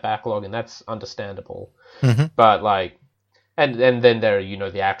out of their backlog, and that's understandable. But and then there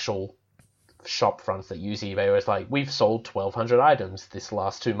are, the actual shop fronts that use eBay where it's like, we've sold 1,200 items this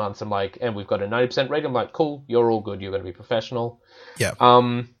last 2 months. I'm like, and we've got a 90% rating. I'm like, cool, you're all good. You're going to be professional. Yeah.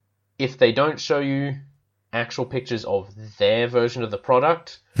 If they don't show you actual pictures of their version of the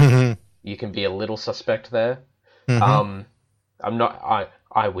product, you can be a little suspect there. I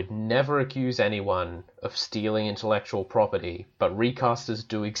would never accuse anyone of stealing intellectual property, but recasters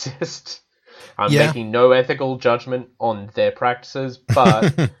do exist. I'm making no ethical judgment on their practices,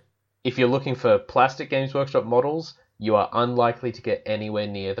 but if you're looking for plastic Games Workshop models, you are unlikely to get anywhere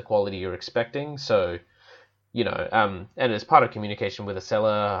near the quality you're expecting. So, and as part of communication with a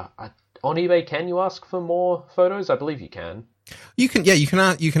seller on eBay, can you ask for more photos? I believe you can. You can, you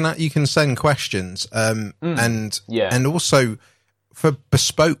can send questions, and also for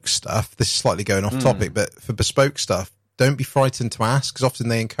bespoke stuff. This is slightly going off topic, but for bespoke stuff, don't be frightened to ask, because often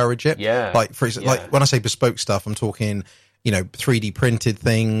they encourage it. Yeah. Like for example, like when I say bespoke stuff, I'm talking 3D printed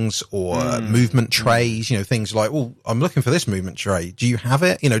things or movement trays, things like, oh, I'm looking for this movement tray. Do you have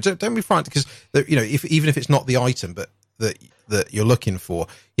it? Don't be frightened, because, even if it's not the item, but that you're looking for,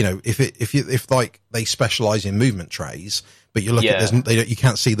 if like they specialize in movement trays, but you look at you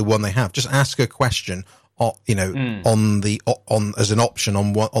can't see the one they have, just ask a question, on as an option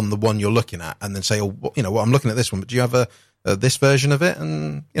on the one you're looking at, and then say, I'm looking at this one, but do you have this version of it?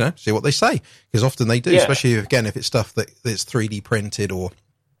 And see what they say, because often they do, especially if it's stuff that's 3D printed or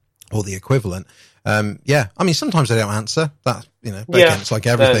the equivalent. I mean, sometimes they don't answer that, but again, it's like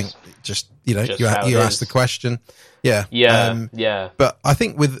everything, just you ask the question. But I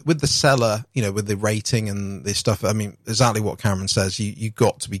think with the seller, with the rating and this stuff, I mean, exactly what Cameron says, you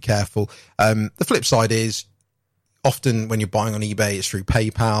got to be careful. The flip side is, often when you're buying on eBay, it's through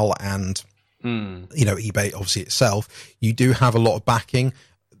PayPal and eBay obviously itself, you do have a lot of backing.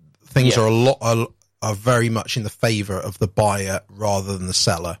 Things are very much in the favor of the buyer rather than the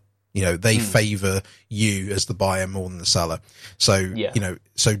seller. They favor you as the buyer more than the seller. So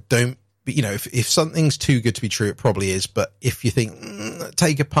so don't, if something's too good to be true, it probably is. But if you think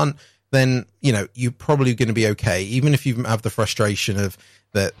take a punt, then you're probably going to be okay, even if you have the frustration of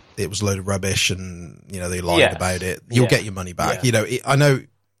that it was a load of rubbish and they lied about it. You'll get your money back. I know.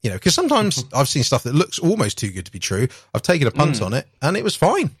 Because sometimes I've seen stuff that looks almost too good to be true. I've taken a punt on it, and it was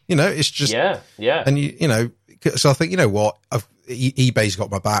fine. It's just And so I think, what, eBay's got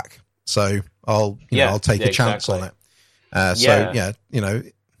my back, so I'll take a chance on it.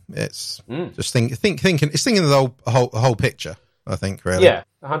 It's just thinking. It's thinking the whole picture, I think, really. Yeah,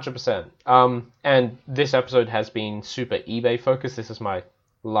 100%. And this episode has been super eBay focused. This is my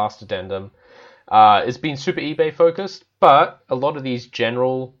last addendum. It's been super eBay focused, but a lot of these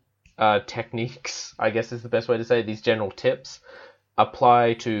general techniques, I guess is the best way to say it, these general tips,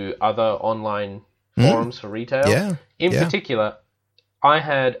 apply to other online forums for retail. In particular, I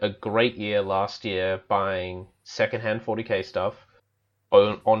had a great year last year buying secondhand 40k stuff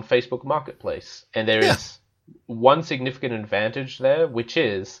on Facebook Marketplace. And there is one significant advantage there, which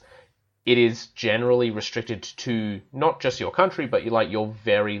is it is generally restricted to not just your country, but your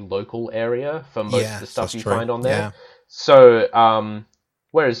very local area for most of the stuff you find on there. Yeah. So,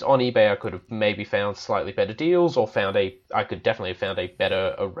 whereas on eBay I could have maybe found slightly better deals, or I could definitely have found a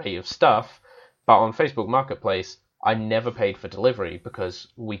better array of stuff. But on Facebook Marketplace, I never paid for delivery because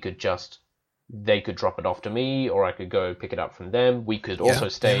we could just they could drop it off to me, or I could go pick it up from them. We could also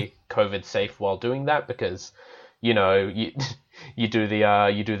stay COVID safe while doing that, because, you know, you do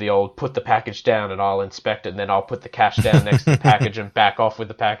the old put the package down and I'll inspect it, and then I'll put the cash down next to the package and back off with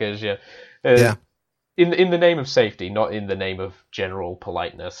the package. In the name of safety, not in the name of general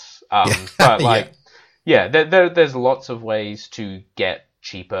politeness. But like, there's lots of ways to get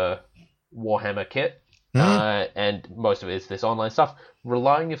cheaper Warhammer kit. And most of it is this online stuff.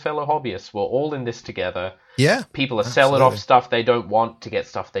 Rely on your fellow hobbyists. We're all in this together. Yeah. People are selling off stuff they don't want to get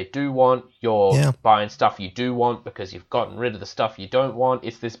stuff they do want. You're buying stuff you do want because you've gotten rid of the stuff you don't want.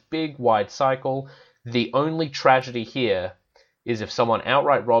 It's this big, wide cycle. The only tragedy here is if someone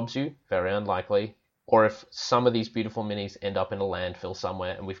outright robs you, very unlikely, or if some of these beautiful minis end up in a landfill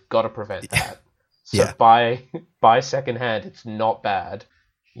somewhere, and we've got to prevent that. So buy secondhand. It's not bad.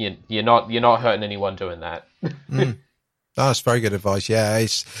 You're not hurting anyone doing that. That's very good advice.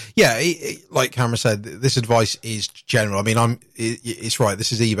 Like Cameron said, this advice is general. I mean, it's right.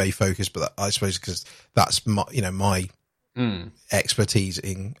 This is eBay focused, but I suppose because that's my expertise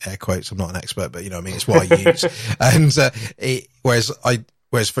in air quotes. I'm not an expert, but I mean, it's what I use. And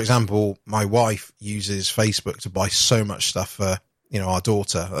whereas for example, my wife uses Facebook to buy so much stuff for our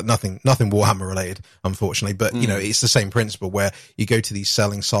daughter. Nothing Warhammer related, unfortunately, but it's the same principle where you go to these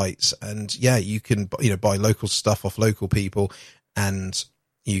selling sites and you can buy local stuff off local people, and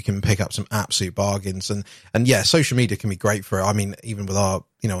you can pick up some absolute bargains. And social media can be great for it. I mean, even with our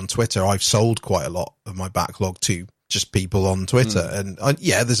on Twitter, I've sold quite a lot of my backlog to just people on Twitter, and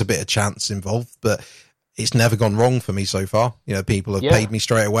there's a bit of chance involved, but it's never gone wrong for me so far. People have paid me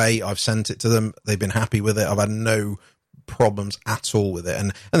straight away. I've sent it to them. They've been happy with it. I've had no problems at all with it,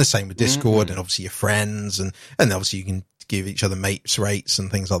 and the same with Discord, and obviously your friends, and obviously you can give each other mates rates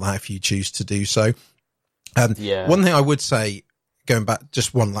and things like that if you choose to do so. One thing I would say, going back,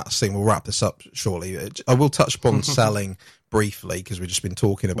 just one last thing, we'll wrap this up shortly. I will touch upon selling briefly because we've just been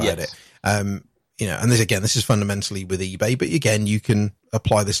talking about it. And this is fundamentally with eBay, but again, you can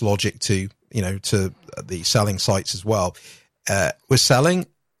apply this logic to to the selling sites as well. With selling,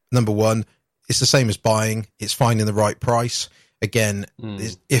 number one, it's the same as buying. It's finding the right price. Again,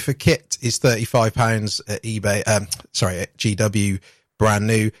 if a kit is £35 at eBay, at GW brand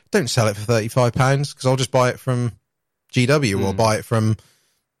new, don't sell it for £35 because I'll just buy it from GW or buy it from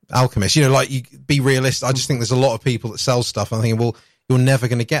Alchemist. You be realistic. I just think there's a lot of people that sell stuff. I'm thinking, well, you're never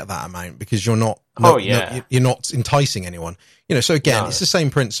going to get that amount because you're not you're not enticing anyone. So again, it's the same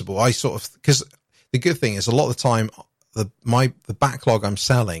principle. Because the good thing is a lot of the time, the backlog I'm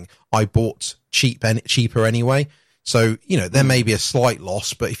selling, I bought cheaper anyway. So, there may be a slight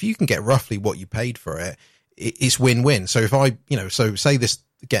loss, but if you can get roughly what you paid for it, it's win-win. So if I, say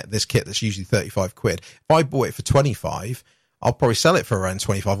get this kit that's usually 35 quid. If I bought it for 25, I'll probably sell it for around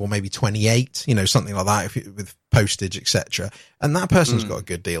 25 or maybe 28, something like that with postage, etc. And that person's got a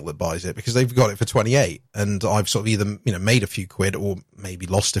good deal that buys it because they've got it for 28. And I've sort of either, made a few quid or maybe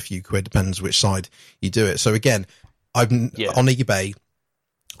lost a few quid, depends which side you do it. So again, on eBay,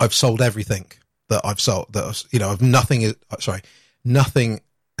 I've sold everything that I've sold. Nothing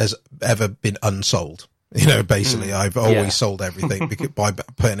has ever been unsold. Basically, I've always sold everything by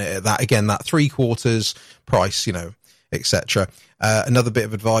putting it at that 3/4 price, etc. Another bit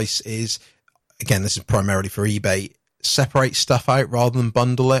of advice is, again, this is primarily for eBay, separate stuff out rather than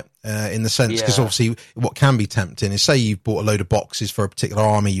bundle it, in the sense, because obviously what can be tempting is, say you've bought a load of boxes for a particular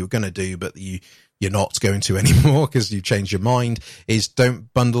army you were going to do, but you're not going to anymore because you've changed your mind, is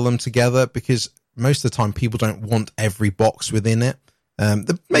don't bundle them together, because most of the time people don't want every box within it.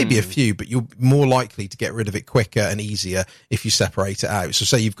 There may be a few, but you're more likely to get rid of it quicker and easier if you separate it out. So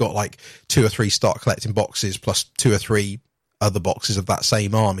say you've got like 2 or 3 start collecting boxes plus 2 or 3 other boxes of that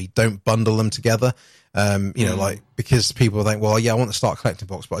same army. Don't bundle them together. Because people think, well, I want to start collecting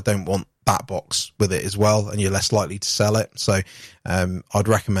box, but I don't want that box with it as well, and you're less likely to sell it. So I'd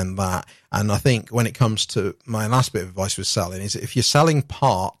recommend that. And I think when it comes to my last bit of advice with selling is, if you're selling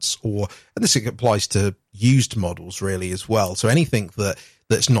parts, and this applies to used models really as well, so anything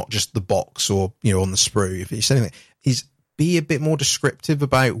that's not just the box or on the sprue, if it's anything, is be a bit more descriptive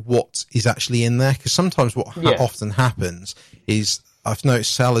about what is actually in there, because sometimes what often happens is, I've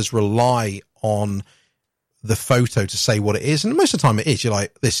noticed sellers rely on the photo to say what it is, and most of the time it is. You're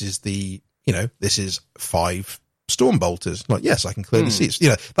like, this is 5 storm bolters. Like, yes, I can clearly see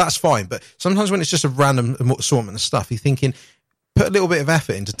it. That's fine. But sometimes when it's just a random assortment of stuff, you're thinking, put a little bit of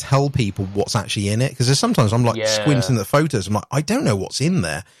effort in to tell people what's actually in it. Because there's sometimes I'm like squinting at the photos. I'm like, I don't know what's in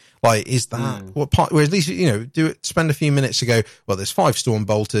there. Like, is that what part? Where at least spend a few minutes to go, well, there's 5 storm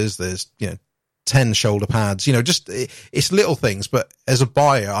bolters. There's 10 shoulder pads, just it's little things. But as a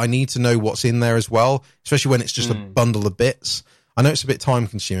buyer, I need to know what's in there as well, especially when it's just a bundle of bits. I know it's a bit time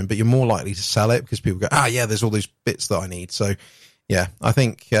consuming, but you're more likely to sell it because people go, yeah, there's all those bits that I need. So yeah, I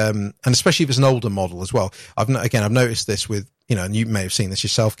think, and especially if it's an older model as well. I've noticed this with, and you may have seen this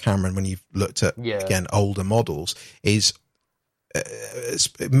yourself, Cameron, when you've looked at, again, older models, is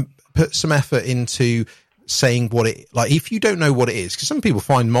put some effort into saying what it, like, if you don't know what it is, because some people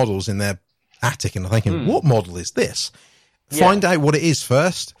find models in their attic and are thinking, what model is this? Find out what it is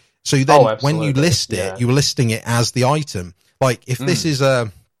first. So then when you list it, you're listing it as the item. Like if this is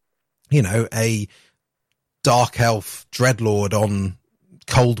a Dark Elf Dreadlord on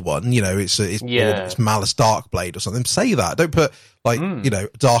Cold One, it's Malice Darkblade or something. Say that. Don't put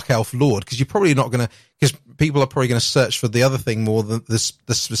Dark Elf Lord, because you're probably not going to, because people are probably going to search for the other thing more than the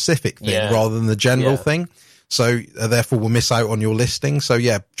specific thing rather than the general thing. So therefore we'll miss out on your listing. So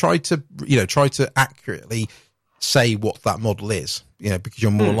try to accurately say what that model is, because you're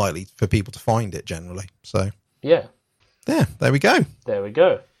more likely for people to find it generally. So there we go. There we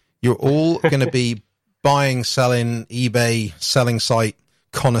go. You're all going to be buying, selling, eBay, selling site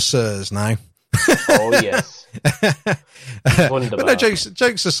connoisseurs now. Oh, yes. Wonderful. But no,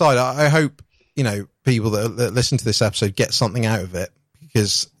 jokes aside, I hope, people that listen to this episode get something out of it,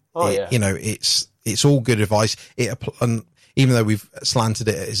 because, it's all good advice. And even though we've slanted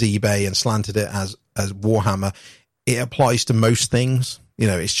it as eBay and slanted it as Warhammer, it applies to most things.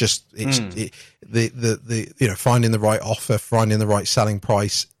 It's just, finding the right offer, finding the right selling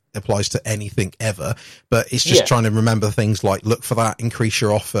price applies to anything ever. But it's just trying to remember things like look for that increase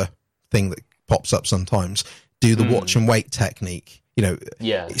your offer thing that pops up sometimes. Do the watch and wait technique.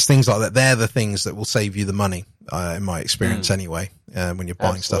 It's things like that. They're the things that will save you the money, in my experience anyway, when you're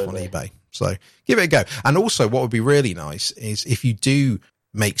buying stuff on eBay. So give it a go. And also what would be really nice is if you do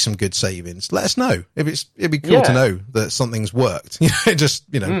make some good savings, let us know. It'd be cool to know that something's worked.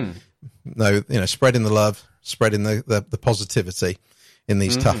 Spreading the love, spreading the positivity in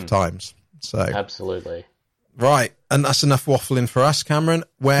these tough times. So absolutely. Right. And that's enough waffling for us, Cameron.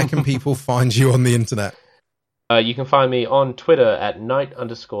 Where can people find you on the internet? You can find me on Twitter at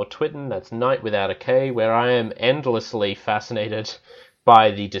 @knight_twitten. That's Knight without a K, where I am endlessly fascinated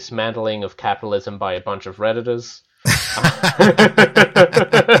by the dismantling of capitalism by a bunch of Redditors.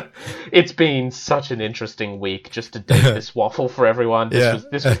 It's been such an interesting week, just to date this waffle for everyone.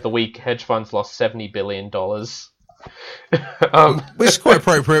 This was the week hedge funds lost $70 billion. Which is quite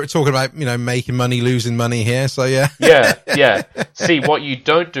appropriate. We're talking about, making money, losing money here. So yeah. See, what you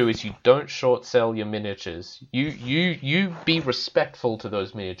don't do is you don't short sell your miniatures. You be respectful to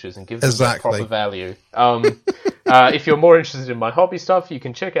those miniatures and give them proper value. If you're more interested in my hobby stuff, you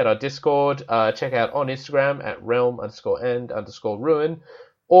can check out our Discord. Check out on Instagram at realm_and_ruin,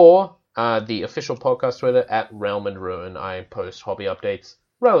 or the official podcast Twitter at Realm and Ruin. I post hobby updates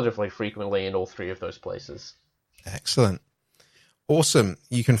relatively frequently in all three of those places. Excellent. Awesome.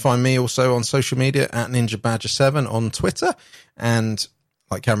 You can find me also on social media at NinjaBadger7 on Twitter. And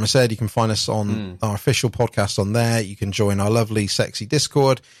like Cameron said, you can find us on our official podcast on there. You can join our lovely, sexy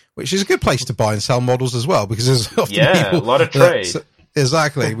Discord, which is a good place to buy and sell models as well, because there's often people, a lot of trade.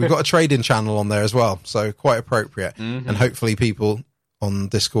 Exactly. We've got a trading channel on there as well, so quite appropriate. And hopefully people on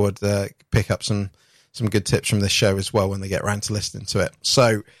Discord pick up some good tips from this show as well when they get around to listening to it.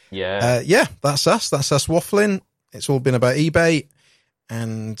 So that's us. That's us waffling. It's all been about eBay.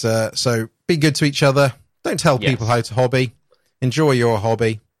 And so be good to each other. Don't tell people how to hobby. Enjoy your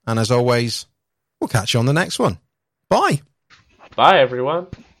hobby. And as always, we'll catch you on the next one. Bye. Bye, everyone.